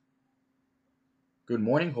Good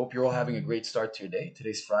morning. Hope you're all having a great start to your day.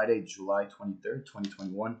 Today's Friday, July 23rd,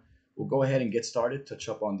 2021. We'll go ahead and get started, touch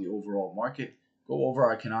up on the overall market, go over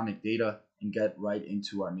our economic data, and get right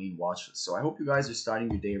into our main watch list. So I hope you guys are starting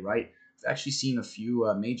your day right. I've actually seen a few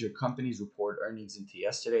major companies report earnings into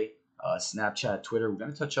yesterday. Snapchat, Twitter. We're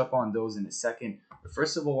going to touch up on those in a second. But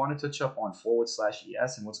first of all, I want to touch up on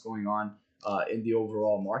forward/ES and what's going on in the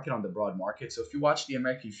overall market, on the broad market. So if you watch the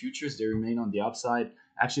American futures, they remain on the upside.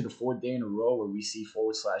 Actually, the fourth day in a row where we see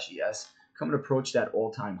forward/ES come and approach that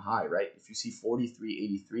all-time high, right? If you see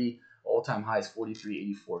 43.83, all-time high is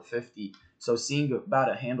 43.8450. So seeing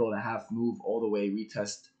about a handle and a half move all the way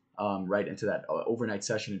retest right into that overnight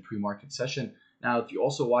session and pre-market session. Now, if you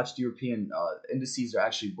also watch the European indices, are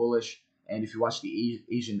actually bullish. And if you watch the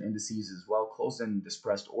Asian indices as well, closed in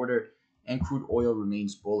depressed order, and crude oil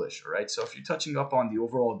remains bullish. All right. So if you're touching up on the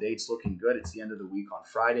overall day, it's looking good. It's the end of the week on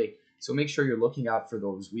Friday. So make sure you're looking out for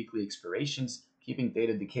those weekly expirations, keeping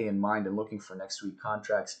data decay in mind and looking for next week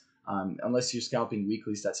contracts. Unless you're scalping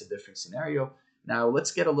weeklies, that's a different scenario. Now,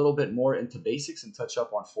 let's get a little bit more into basics and touch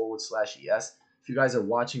up on forward/ES. If you guys are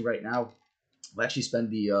watching right now, we actually spent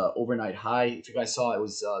the overnight high. If you guys saw, it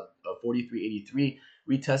was 43.83.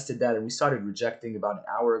 Retested that, and we started rejecting about an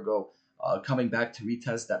hour ago, coming back to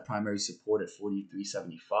retest that primary support at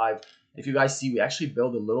 43.75. If you guys see, we actually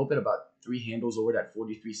build a little bit, about three handles over that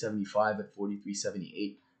 43.75 at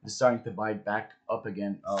 43.78. It's starting to buy back up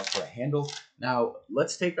again for a handle. Now,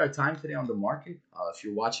 let's take our time today on the market. If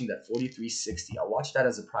you're watching that 43.60, I'll watch that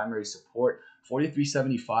as a primary support.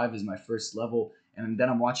 43.75 is my first level, and then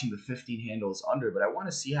I'm watching the 15 handles under, but I want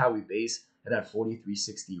to see how we base at that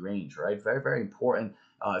 43.60 range, right? Very, very important.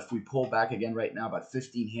 If we pull back again right now, about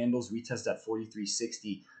 15 handles, retest at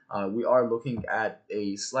 43.60, we are looking at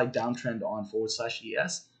a slight downtrend on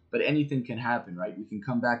forward/ES, but anything can happen, right? We can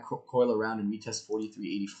come back, coil around, and retest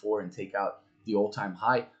 43.84 and take out the all-time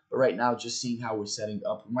high. But right now, just seeing how we're setting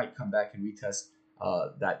up, we might come back and retest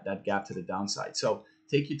that gap to the downside. So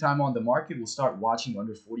take your time on the market. We'll start watching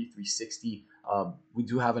under 43.60. We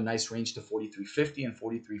do have a nice range to 43.50 and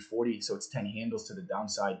 43.40, so it's 10 handles to the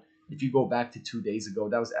downside. If you go back to 2 days ago,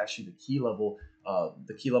 that was actually the key level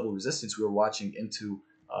resistance we were watching into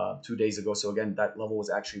 2 days ago. So again, that level was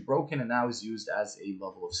actually broken and now is used as a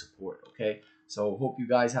level of support. Okay, so hope you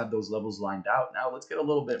guys have those levels lined out. Now let's get a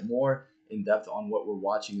little bit more in depth on what we're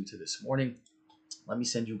watching into this morning. Let me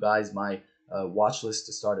send you guys my watch list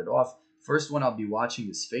to start it off. First one I'll be watching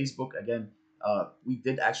is Facebook. Again, we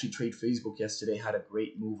did actually trade Facebook yesterday, had a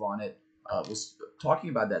great move on it. Was talking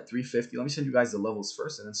about that 350. Let me send you guys the levels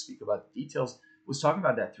first and then speak about the details. Was talking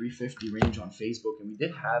about that 350 range on Facebook, and we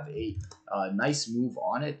did have a nice move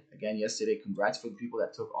on it. Again, yesterday, congrats for the people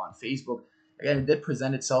that took on Facebook. Again, it did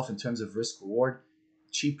present itself in terms of risk reward.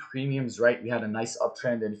 Cheap premiums, right? We had a nice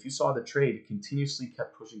uptrend, and if you saw the trade, it continuously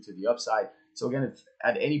kept pushing to the upside. So again, if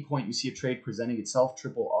at any point you see a trade presenting itself,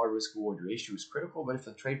 triple R risk reward ratio is critical. But if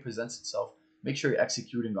a trade presents itself, make sure you're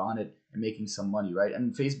executing on it and making some money, right? And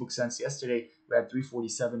in Facebook sense, yesterday we had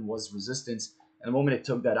 347 was resistance, and the moment it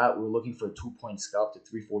took that out, we were looking for a 2-point scalp to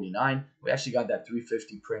 349. We actually got that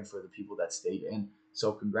 350 print for the people that stayed in.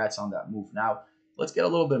 So congrats on that move. Now let's get a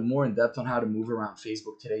little bit more in depth on how to move around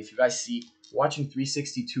Facebook today. If you guys see, watching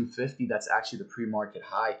 362.50, that's actually the pre-market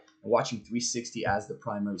high, and watching 360 as the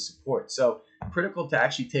primary support. So critical to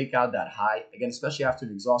actually take out that high again, especially after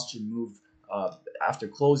an exhaustion move. After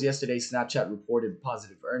close yesterday, Snapchat reported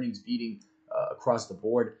positive earnings, beating across the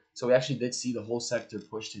board. So we actually did see the whole sector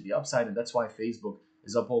push to the upside, and that's why Facebook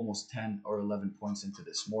is up almost 10 or 11 points into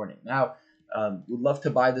this morning. Now, we'd love to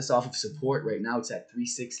buy this off of support. Right now, it's at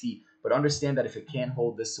 360, but understand that if it can't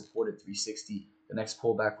hold this support at 360, the next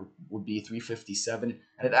pullback would be 357,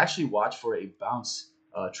 and it actually watch for a bounce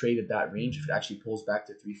trade at that range. If it actually pulls back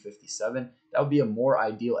to 357, that would be a more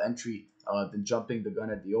ideal entry than jumping the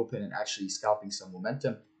gun at the open and actually scalping some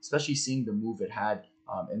momentum, especially seeing the move it had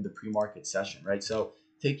in the pre-market session, right? So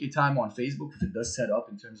take your time on Facebook. If it does set up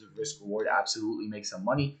in terms of risk reward, absolutely make some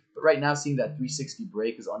money. But right now, seeing that 360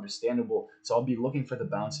 break is understandable. So I'll be looking for the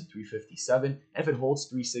bounce at 357. And if it holds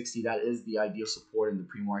 360, that is the ideal support in the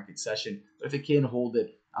pre-market session. But if it can't hold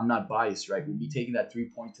it, I'm not biased, right? We'll be taking that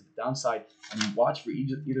 3-point to the downside and watch for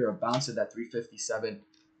either a bounce at that 357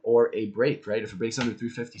 or a break, right? If it breaks under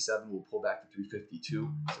 357, we'll pull back to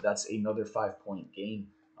 352. So that's another 5-point gain.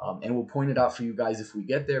 And we'll point it out for you guys if we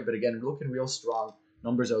get there. But again, we're looking real strong.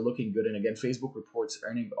 Numbers are looking good. And again, Facebook reports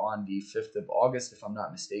earning on the 5th of August, if I'm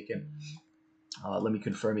not mistaken. Let me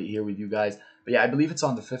confirm it here with you guys. But yeah, I believe it's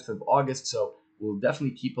on the 5th of August. So we'll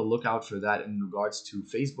definitely keep a lookout for that in regards to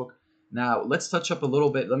Facebook. Now, let's touch up a little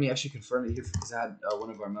bit. Let me actually confirm it here because I had one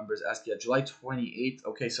of our members ask, yeah, July 28th.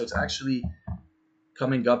 Okay, so it's actually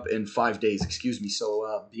coming up in 5 days, excuse me.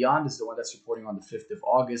 So Beyond is the one that's reporting on the 5th of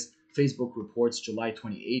August. Facebook reports July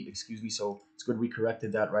 28th, excuse me. So it's good we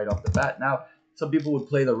corrected that right off the bat. Now, some people would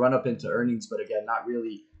play the run up into earnings, but again, not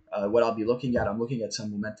really what I'll be looking at. I'm looking at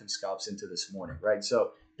some momentum scalps into this morning, right?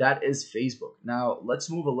 So that is Facebook. Now, let's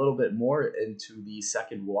move a little bit more into the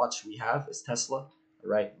second watch we have is Tesla. All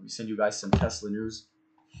right, let me send you guys some Tesla news.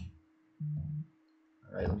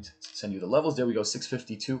 All right, let me send you the levels. There we go,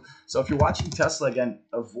 652. So if you're watching Tesla, again,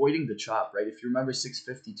 avoiding the chop, right? If you remember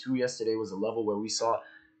 652 yesterday was a level where we saw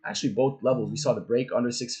actually both levels. We saw the break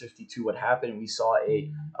under 652. What happened? We saw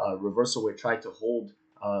a reversal where it tried to hold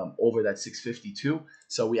over that 652.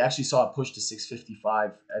 So we actually saw a push to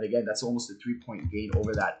 655. And again, that's almost a 3-point gain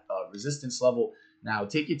over that resistance level. Now,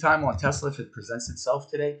 take your time on Tesla if it presents itself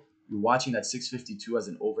today. You're watching that 652 as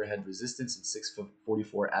an overhead resistance and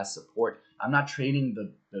 644 as support. I'm not trading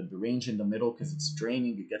the range in the middle because it's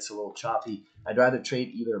draining. It gets a little choppy. I'd rather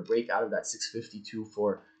trade either a break out of that 652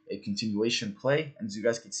 for a continuation play. And as you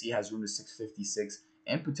guys can see, it has room to 656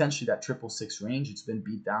 and potentially that 666 range. It's been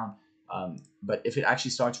beat down. But if it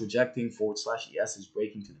actually starts rejecting /ES is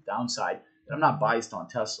breaking to the downside, then I'm not biased on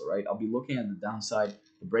Tesla, right? I'll be looking at the downside.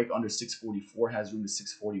 The break under 644 has room to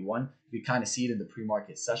 641. You can kind of see it in the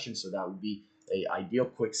pre-market session, so that would be a ideal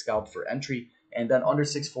quick scalp for entry. And then under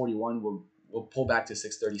 641, we'll pull back to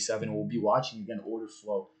 637. We'll be watching again order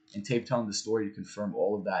flow and tape telling the story to confirm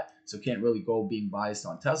all of that. So can't really go being biased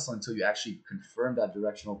on Tesla until you actually confirm that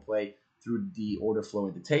directional play through the order flow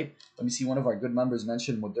in the tape. Let me see, one of our good members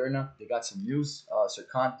mentioned Moderna. They got some news. Sir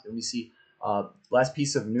Quant, let me see. Last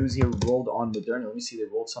piece of news here rolled on Moderna. Let me see, they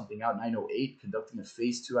rolled something out. 908 conducting a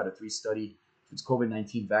phase 2 out of 3 study for its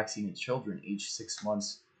COVID-19 vaccine in children aged 6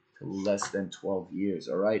 months to less than 12 years.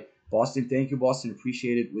 All right, Boston, thank you, Boston.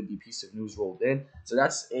 Appreciate it with the piece of news rolled in. So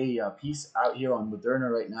that's a piece out here on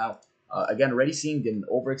Moderna right now. Again, already seeing an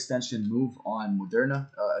overextension move on Moderna.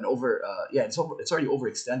 It's already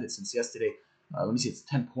overextended since yesterday. Let me see, it's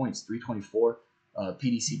 10 points, 324.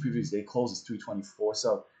 PDC previous day close is 324.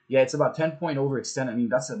 So yeah, it's about 10-point overextend. I mean,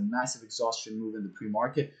 that's a massive exhaustion move in the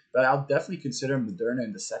pre-market, but I'll definitely consider Moderna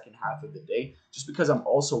in the second half of the day, just because I'm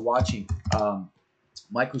also watching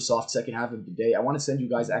Microsoft second half of the day. I want to send you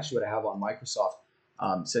guys actually what I have on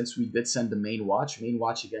Microsoft. Since we did send the main watch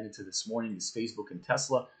again into this morning is Facebook and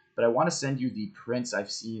Tesla, but I want to send you the prints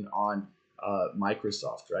I've seen on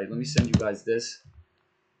Microsoft, right? Let me send you guys this.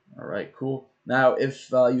 All right, cool. Now,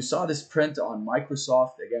 if you saw this print on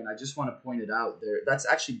Microsoft, again, I just want to point it out there. That's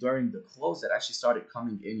actually during the close that actually started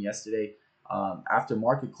coming in yesterday after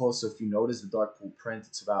market close. So if you notice the dark pool print,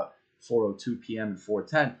 it's about 4:02 p.m. and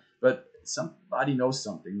 4:10. But somebody knows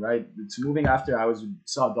something, right? It's moving after hours. We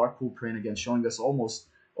saw a dark pool print again showing us almost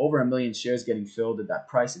over 1 million shares getting filled at that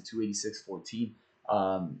price at 286.14,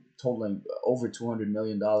 totaling over $200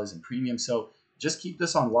 million in premium. So just keep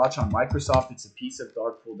this on watch on Microsoft. It's a piece of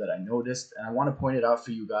dark pool that I noticed, and I want to point it out for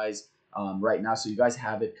you guys right now, so you guys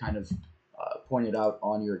have it kind of pointed out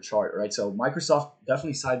on your chart, right? So Microsoft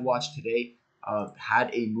definitely side watch today had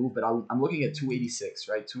a move, but I'm looking at 286,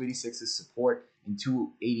 right? 286 is support and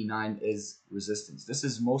 289 is resistance. This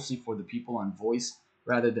is mostly for the people on voice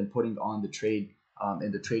rather than putting on the trade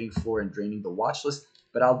in the trading floor and draining the watch list.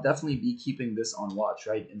 But I'll definitely be keeping this on watch,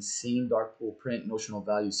 right? Insane dark pool print, notional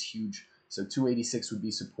value is huge. So 286 would be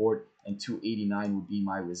support and 289 would be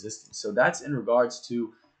my resistance. So that's in regards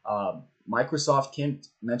to Microsoft. Can't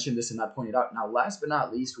mention this and not point it out. Now, last but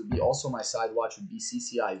not least would be also my side watch would be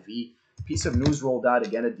CCIV. Piece of news rolled out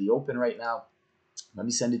again at the open right now. Let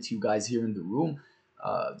me send it to you guys here in the room.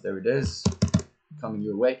 There it is, coming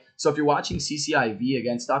your way. So if you're watching CCIV,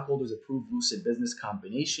 again, stockholders approved Lucid business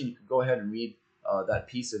combination. You can go ahead and read that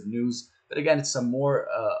piece of news. But again, it's some more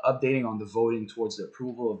updating on the voting towards the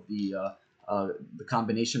approval of the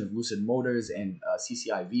combination of Lucid Motors and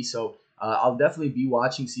CCIV. So I'll definitely be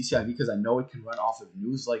watching CCIV because I know it can run off of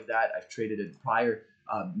news like that. I've traded it prior.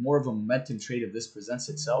 More of a momentum trade if this presents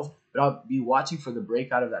itself. But I'll be watching for the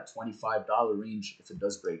breakout of that $25 range if it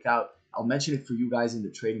does break out. I'll mention it for you guys in the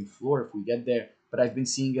trading floor if we get there. But I've been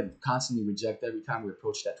seeing it constantly reject every time we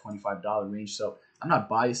approach that $25 range. So I'm not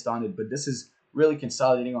biased on it, but this is really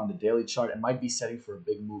consolidating on the daily chart and might be setting for a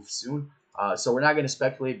big move soon. So we're not going to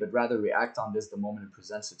speculate, but rather react on this the moment it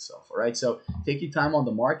presents itself. All right, so take your time on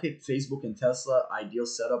the market. Facebook and Tesla, ideal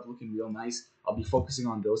setup, looking real nice. I'll be focusing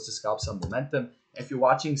on those to scalp some momentum. If you're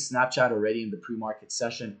watching Snapchat already in the pre-market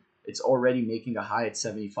session, it's already making a high at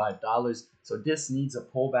 $75. So this needs a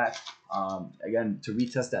pullback, again, to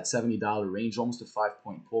retest that $70 range, almost a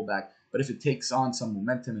 5-point pullback. But if it takes on some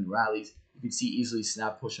momentum and rallies, you can see easily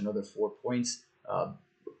Snap push another 4 points,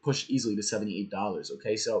 push easily to $78.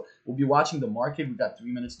 Okay, so we'll be watching the market. We've got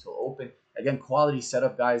 3 minutes till open. Again, quality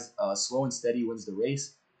setup, guys. Slow and steady wins the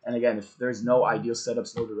race. And again, if there's no ideal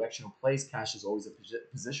setups, no directional plays, cash is always a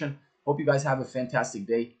position. Hope you guys have a fantastic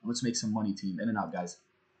day. Let's make some money, team. In and out, guys.